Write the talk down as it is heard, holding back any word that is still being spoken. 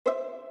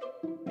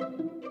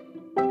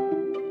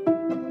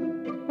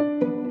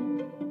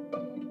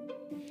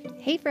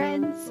Hey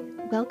friends!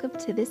 Welcome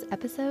to this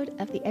episode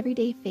of the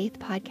Everyday Faith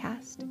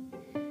Podcast.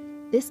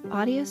 This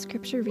audio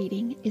scripture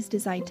reading is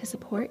designed to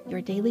support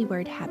your daily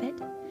word habit,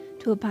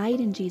 to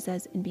abide in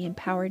Jesus and be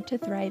empowered to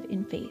thrive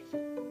in faith.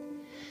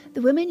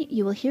 The woman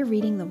you will hear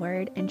reading the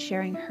word and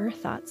sharing her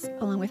thoughts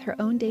along with her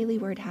own daily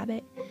word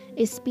habit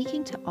is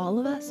speaking to all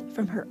of us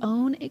from her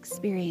own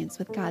experience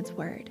with God's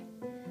word.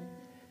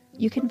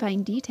 You can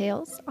find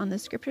details on the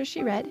scripture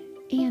she read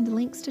and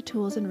links to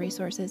tools and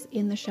resources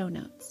in the show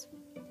notes.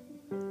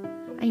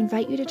 I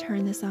invite you to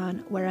turn this on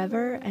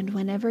wherever and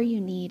whenever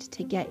you need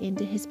to get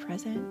into His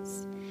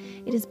presence.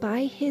 It is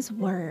by His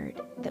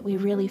word that we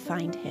really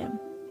find Him.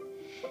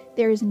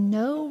 There is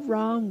no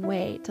wrong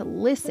way to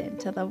listen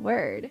to the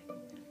word.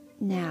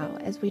 Now,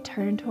 as we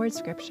turn towards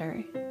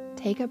Scripture,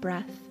 take a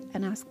breath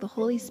and ask the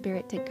Holy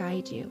Spirit to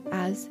guide you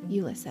as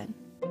you listen.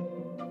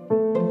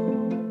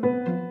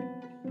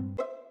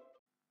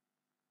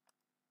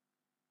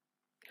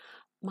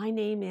 My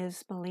name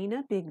is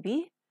Melina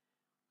Bigby.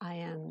 I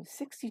am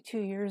 62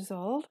 years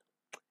old,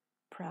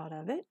 proud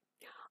of it.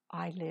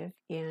 I live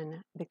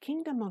in the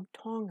Kingdom of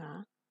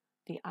Tonga,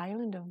 the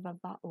island of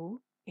Vava'u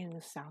in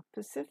the South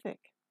Pacific.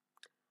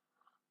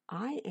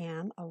 I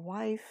am a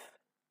wife,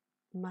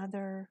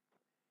 mother,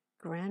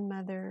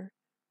 grandmother,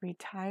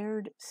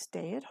 retired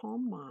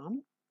stay-at-home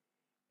mom,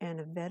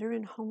 and a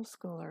veteran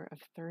homeschooler of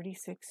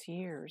 36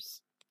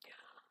 years.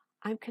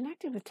 I'm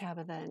connected with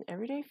Tabitha in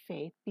Everyday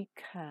Faith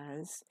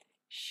because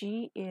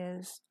she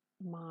is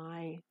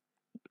my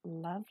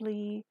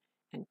lovely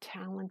and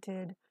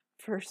talented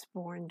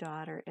firstborn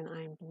daughter, and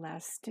I'm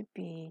blessed to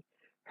be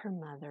her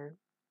mother.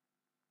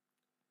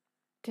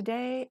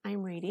 Today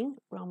I'm reading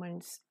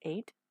Romans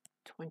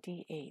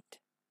 8:28.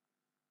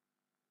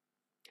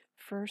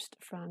 First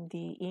from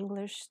the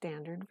English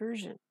Standard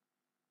Version.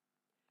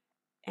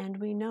 And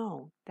we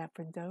know that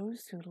for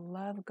those who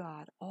love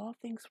God, all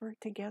things work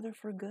together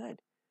for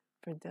good,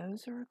 for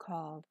those who are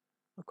called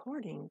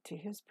according to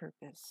His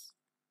purpose.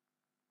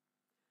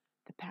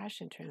 The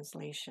Passion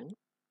Translation.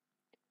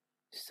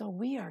 So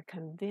we are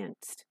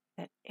convinced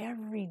that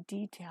every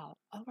detail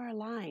of our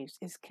lives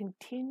is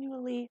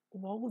continually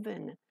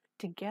woven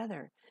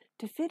together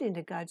to fit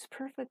into God's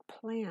perfect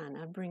plan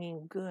of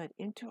bringing good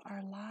into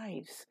our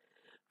lives.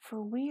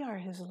 For we are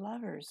His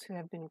lovers who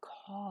have been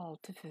called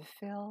to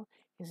fulfill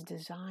His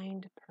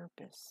designed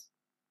purpose.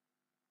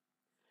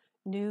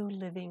 New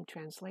Living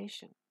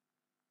Translation.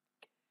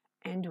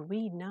 And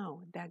we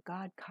know that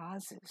God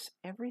causes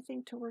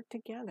everything to work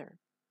together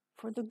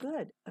for the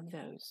good of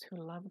those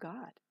who love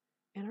God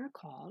and are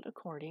called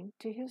according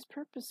to His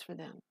purpose for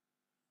them.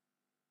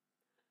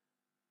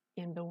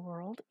 In the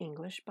World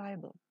English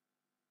Bible,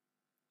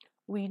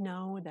 we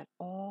know that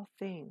all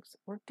things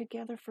work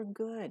together for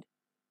good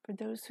for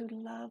those who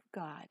love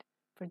God,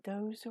 for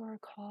those who are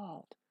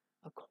called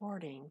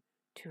according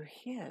to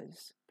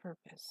His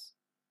purpose.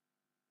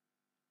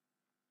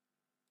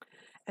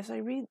 As I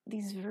read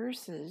these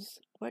verses,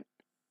 what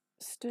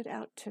stood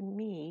out to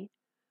me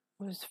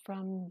was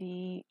from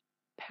the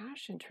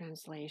Passion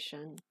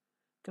Translation,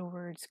 the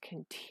words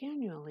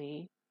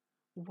continually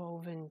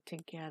woven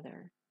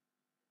together.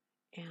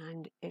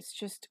 And it's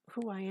just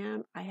who I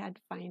am. I had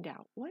to find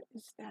out, what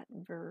is that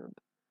verb?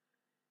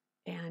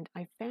 And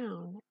I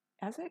found,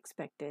 as I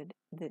expected,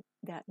 that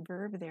that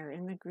verb there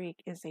in the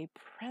Greek is a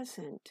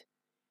present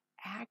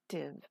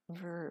active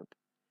verb.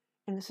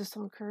 And this is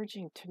so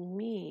encouraging to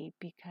me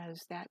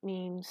because that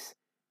means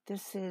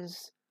this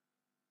is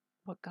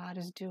what God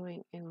is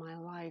doing in my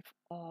life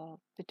all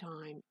the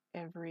time,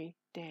 every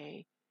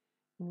day,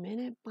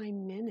 minute by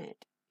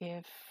minute,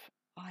 if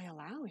I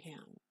allow Him,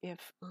 if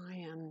I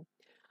am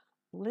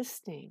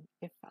listening,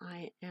 if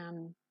I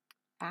am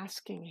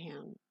asking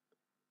Him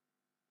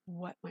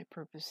what my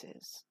purpose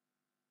is,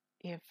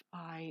 if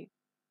I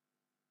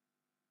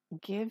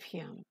give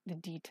Him the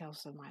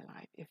details of my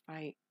life, if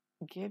I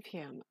give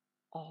Him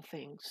all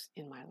things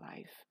in my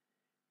life,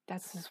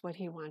 that's just what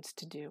He wants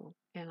to do.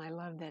 And I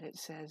love that it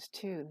says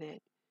too that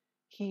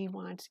He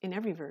wants, in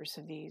every verse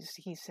of these,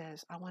 He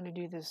says, I want to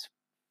do this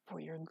for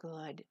your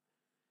good.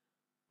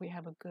 We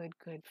have a good,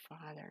 good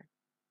Father.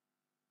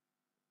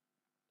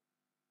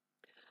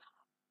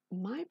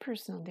 My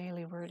personal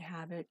daily word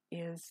habit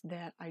is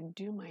that I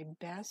do my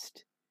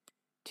best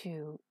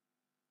to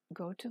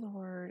go to the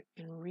Word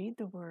and read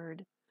the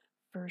Word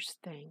first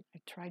thing. I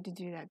tried to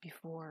do that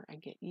before I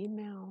get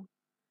email,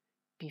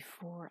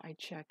 before I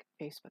check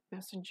Facebook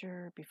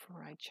Messenger,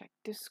 before I check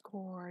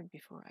Discord,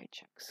 before I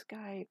check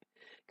Skype,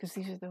 because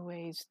these are the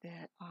ways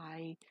that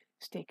I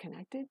stay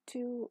connected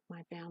to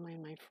my family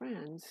and my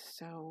friends.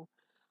 So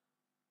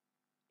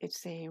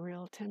it's a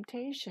real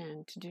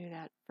temptation to do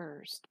that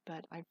first,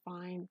 but I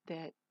find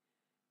that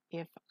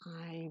if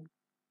I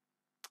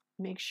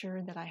make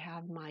sure that I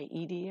have my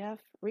EDF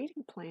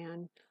reading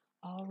plan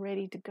all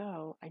ready to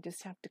go, I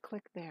just have to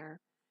click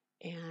there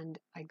and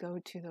I go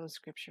to those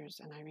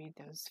scriptures and I read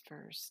those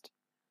first.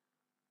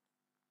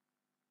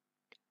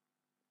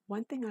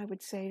 one thing I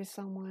would say to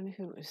someone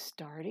who is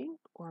starting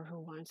or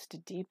who wants to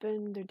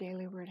deepen their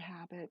daily word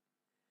habit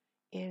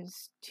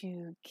is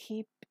to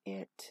keep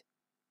it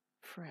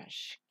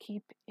fresh,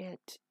 keep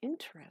it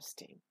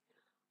interesting.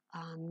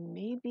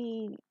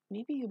 Maybe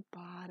you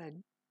bought a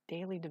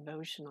daily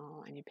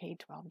devotional and you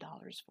paid $12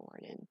 for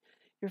it, and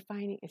you're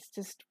finding it's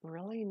just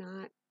really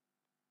not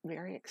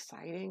very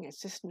exciting. It's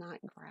just not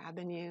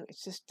grabbing you. It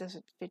just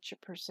doesn't fit your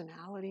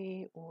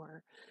personality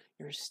or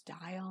your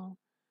style.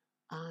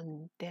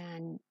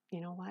 Then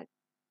you know what?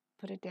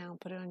 Put it down,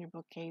 put it on your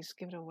bookcase,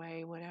 give it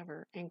away,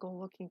 whatever, and go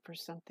looking for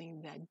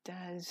something that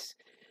does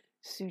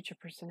suit your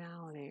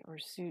personality or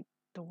suit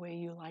the way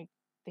you like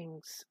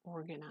things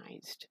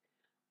organized.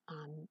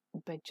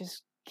 But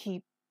just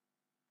keep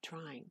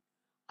trying.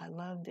 I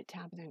love that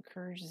Tabitha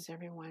encourages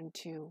everyone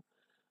to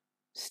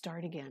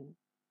start again.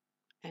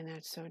 And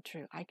that's so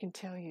true. I can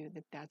tell you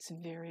that that's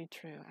very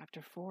true.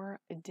 After 4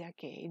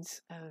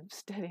 decades of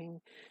studying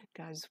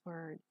God's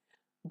Word,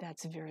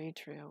 that's very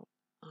true.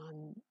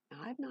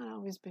 I've not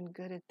always been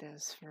good at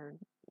this for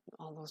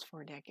all those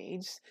 4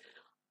 decades.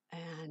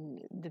 And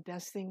the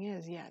best thing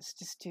is, yes,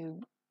 just to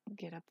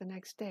get up the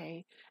next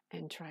day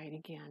and try it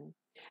again.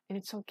 And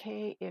it's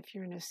okay if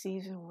you're in a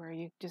season where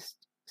you just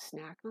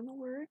snack on the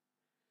Word.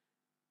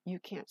 You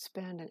can't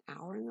spend an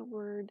hour in the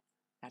Word.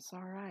 That's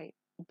all right.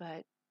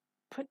 But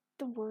put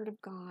the Word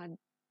of God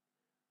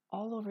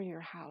all over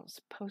your house.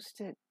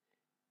 Post it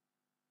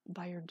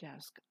by your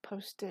desk.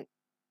 Post it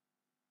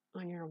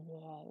on your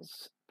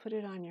walls. Put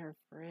it on your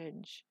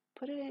fridge.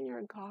 Put it in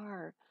your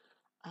car,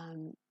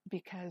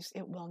 because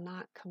it will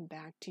not come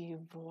back to you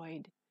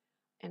void.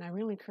 And I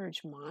really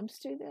encourage moms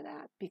to do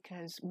that,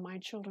 because my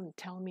children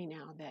tell me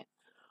now that,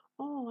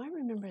 oh, I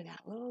remember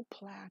that little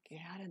plaque you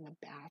had in the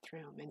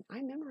bathroom, and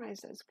I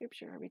memorized that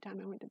scripture every time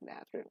I went to the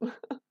bathroom.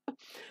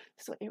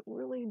 So it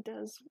really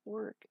does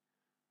work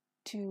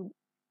to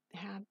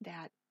have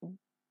that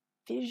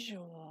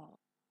visual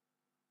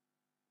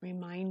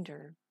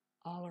reminder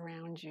all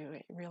around you.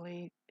 It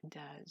really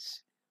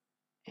does.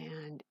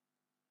 And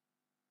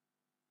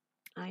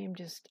I am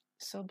just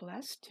so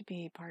blessed to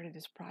be part of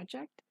this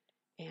project.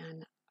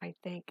 And I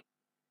thank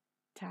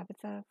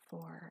Tabitha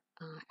for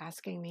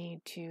asking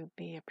me to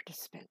be a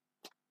participant.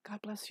 God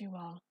bless you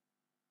all.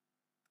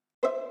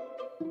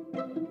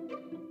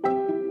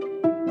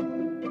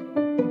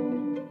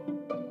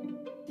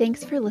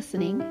 Thanks for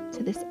listening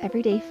to this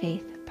Everyday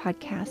Faith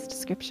podcast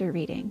scripture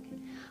reading.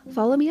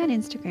 Follow me on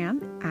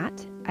Instagram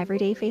at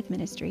Everyday Faith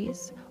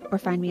Ministries, or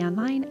find me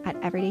online at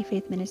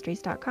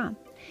everydayfaithministries.com.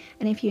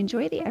 And if you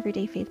enjoy the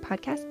Everyday Faith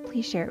podcast,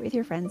 please share it with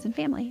your friends and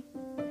family.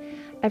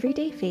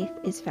 Everyday Faith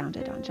is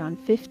founded on John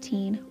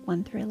 15,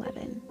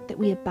 1-11, that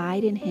we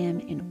abide in Him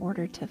in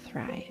order to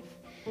thrive.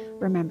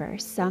 Remember,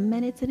 some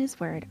minutes in His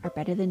Word are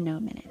better than no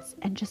minutes,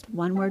 and just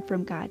one word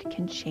from God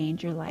can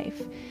change your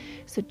life.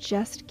 So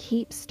just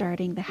keep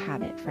starting the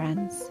habit,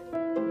 friends.